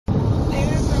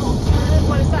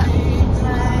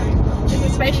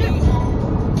spaceship?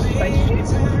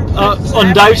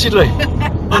 Undoubtedly.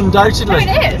 Undoubtedly.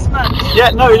 No, it is, Mum.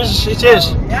 Yeah, no, it is. It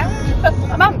is.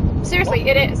 Mum, seriously,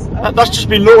 it is. That's just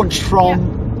been launched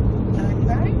from.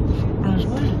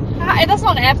 That's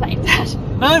not an airplane, Dad.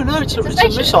 No, it's a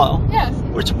missile. Yeah.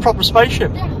 It's a proper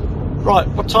spaceship. Yeah. Right,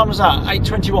 what time was that?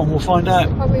 8:21. We'll find out.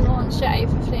 Probably launched at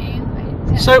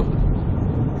 8:15. Yeah. So, I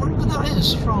wonder where that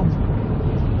is from.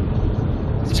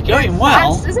 It's going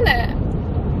well. Fast, isn't it?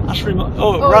 That's really.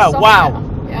 Wow.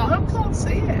 Yeah. I can't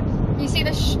see it. You see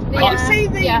the? I can see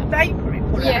the vapour it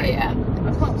put out. Yeah.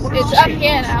 I can't see It's up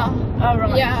here now. Oh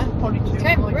right. Yeah. It's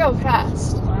going real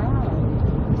fast. Wow.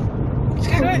 It's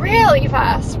going really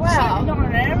fast. Wow. It's not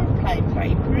an aeroplane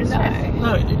vapour, is it?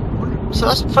 No. So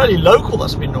that's fairly local.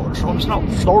 That's been launched from. It's not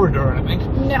Florida or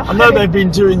anything. No. I know they've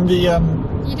been doing the.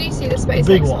 You do see the SpaceX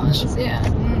big ones. Yeah.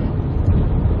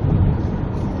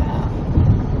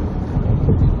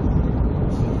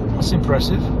 That's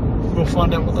impressive. We'll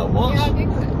find out what that was. Yeah, I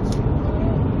think so.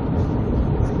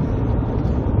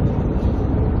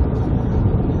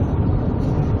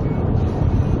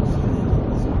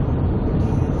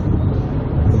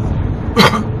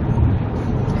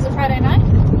 Is it Friday night?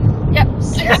 Yep,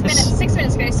 6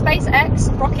 minutes ago.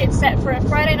 SpaceX rocket set for a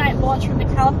Friday night launch from the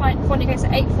California coast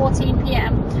at 8:14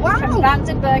 p.m. Wow. From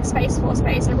Vandenberg Space Force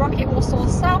Base. A rocket will soar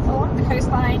south along the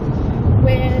coastline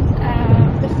with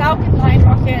the Falcon9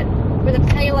 rocket with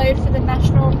a payload for the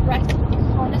National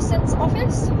Reconnaissance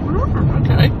Office.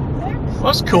 Okay. Well,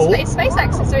 that's cool. It's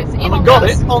SpaceX, so it's in And I on got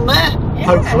us. it on there, Yeah.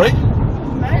 hopefully.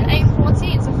 At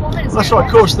 8:14, so 4 minutes. That's ago. right,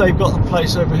 of course, they've got the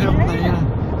place over here, haven't they? Yeah.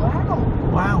 Wow.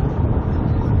 Wow.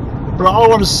 But I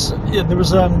want to. Yeah, there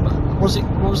was what was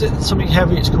it? Something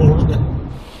heavy. It's called, wasn't it?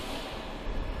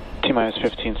 T-minus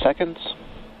 15 seconds.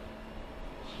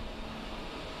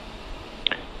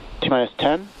 T-minus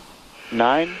 10,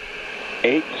 9,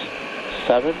 8,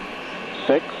 7,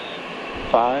 6,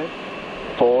 5,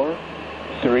 4,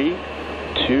 3,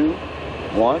 2,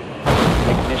 1.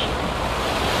 Ignition.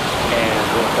 And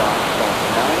liftoff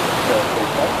Falcon 9, go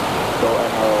SpaceX, go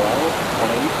MROL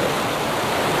 186.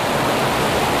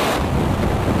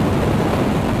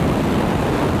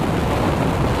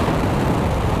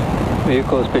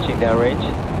 Vehicle is pitching downrange.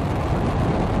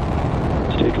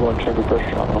 Stage 1 chamber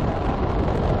pressure nominal.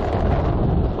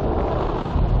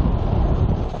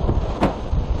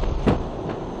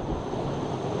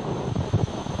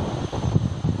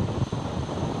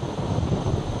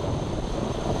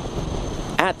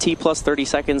 At T plus 30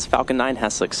 seconds, Falcon 9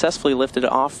 has successfully lifted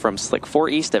off from Slick 4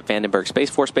 East at Vandenberg Space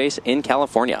Force Base in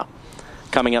California.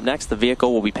 Coming up next, the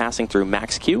vehicle will be passing through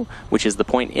max Q, which is the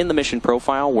point in the mission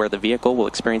profile where the vehicle will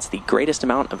experience the greatest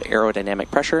amount of aerodynamic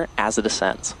pressure as it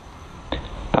ascends.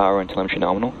 Power and telemetry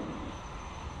nominal.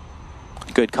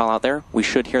 Good call out there. We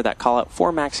should hear that call out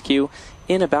for max Q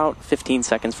in about 15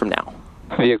 seconds from now.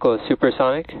 Vehicle is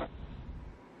supersonic.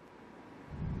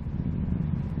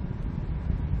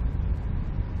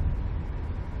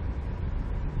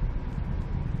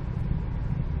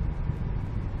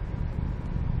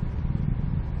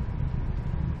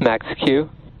 Max Q.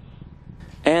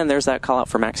 And there's that call out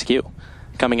for max Q.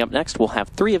 Coming up next, we'll have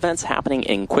 3 events happening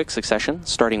in quick succession,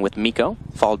 starting with MECO,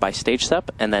 followed by stage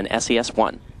step, and then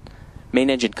SES-1.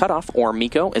 Main engine cutoff, or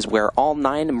MECO, is where all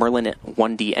 9 Merlin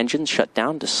 1D engines shut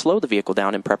down to slow the vehicle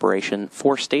down in preparation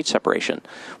for stage separation,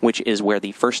 which is where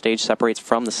the first stage separates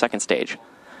from the second stage.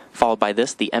 Followed by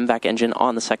this, the MVAC engine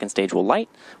on the second stage will light,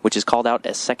 which is called out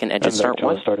as second engine start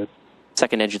 1,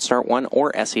 second engine start 1,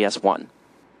 or SES-1.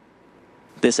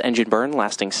 This engine burn,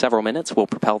 lasting several minutes, will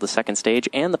propel the second stage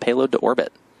and the payload to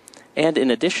orbit. And in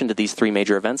addition to these 3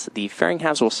 major events, the fairing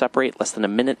halves will separate less than a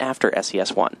minute after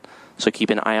SES-1. So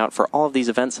keep an eye out for all of these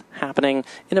events happening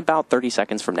in about 30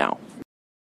 seconds from now.